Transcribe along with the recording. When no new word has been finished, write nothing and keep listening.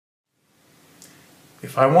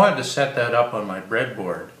If I wanted to set that up on my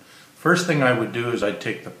breadboard, first thing I would do is I'd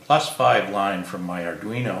take the +5 line from my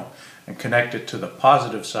Arduino and connect it to the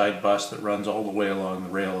positive side bus that runs all the way along the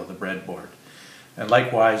rail of the breadboard. And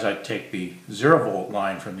likewise, I'd take the 0-volt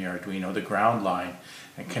line from the Arduino, the ground line,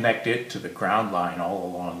 and connect it to the ground line all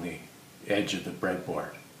along the edge of the breadboard.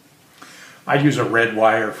 I'd use a red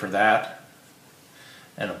wire for that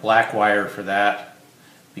and a black wire for that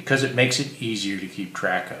because it makes it easier to keep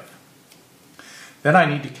track of. Then I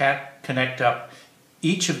need to connect up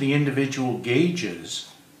each of the individual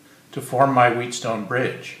gauges to form my Wheatstone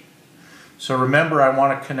bridge. So remember, I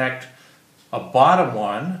want to connect a bottom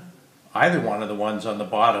one, either one of the ones on the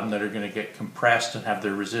bottom that are going to get compressed and have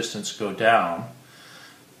their resistance go down,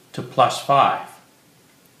 to +5.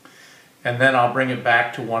 And then I'll bring it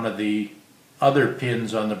back to one of the other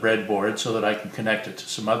pins on the breadboard so that I can connect it to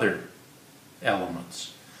some other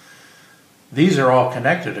elements. These are all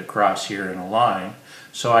connected across here in a line,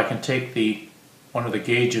 so I can take one of the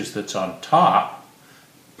gauges that's on top,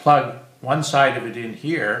 plug one side of it in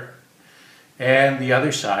here, and the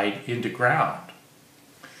other side into ground.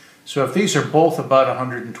 So if these are both about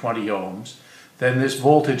 120 ohms, then this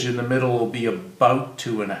voltage in the middle will be about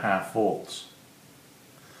 2.5 volts.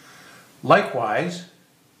 Likewise,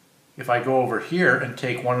 if I go over here and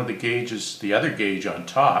take one of the gauges, the other gauge on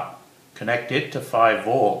top, connect it to 5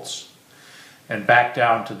 volts, and back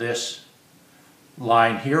down to this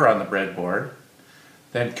line here on the breadboard,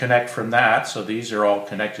 then connect from that, so these are all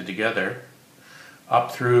connected together,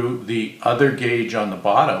 up through the other gauge on the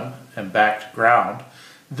bottom and back to ground,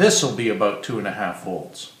 this will be about 2.5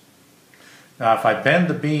 volts. Now if I bend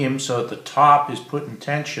the beam so that the top is put in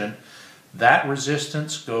tension, that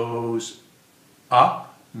resistance goes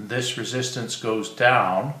up, this resistance goes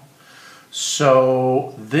down,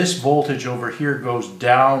 so this voltage over here goes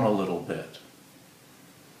down a little bit.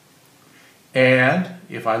 And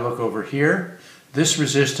if I look over here, this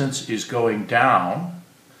resistance is going down,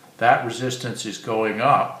 that resistance is going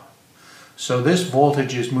up, so this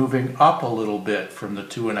voltage is moving up a little bit from the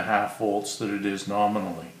 2.5 volts that it is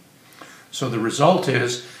nominally. So the result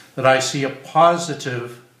is that I see a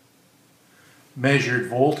positive measured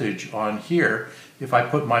voltage on here if I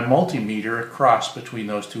put my multimeter across between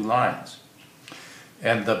those two lines.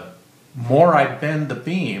 And the more I bend the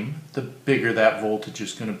beam, the bigger that voltage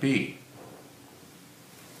is going to be.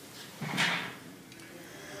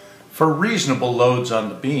 For reasonable loads on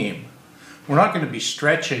the beam, we're not going to be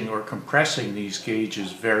stretching or compressing these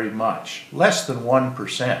gauges very much, less than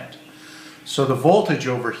 1%. So the voltage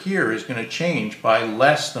over here is going to change by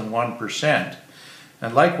less than 1%.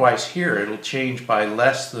 And likewise here, it'll change by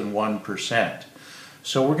less than 1%.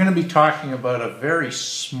 So we're going to be talking about a very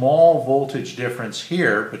small voltage difference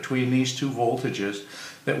here between these two voltages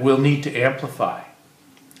that we'll need to amplify.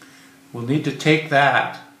 We'll need to take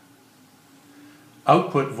that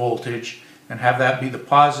output voltage and have that be the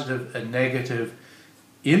positive and negative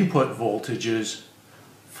input voltages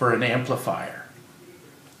for an amplifier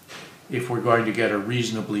if we're going to get a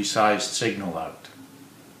reasonably sized signal out.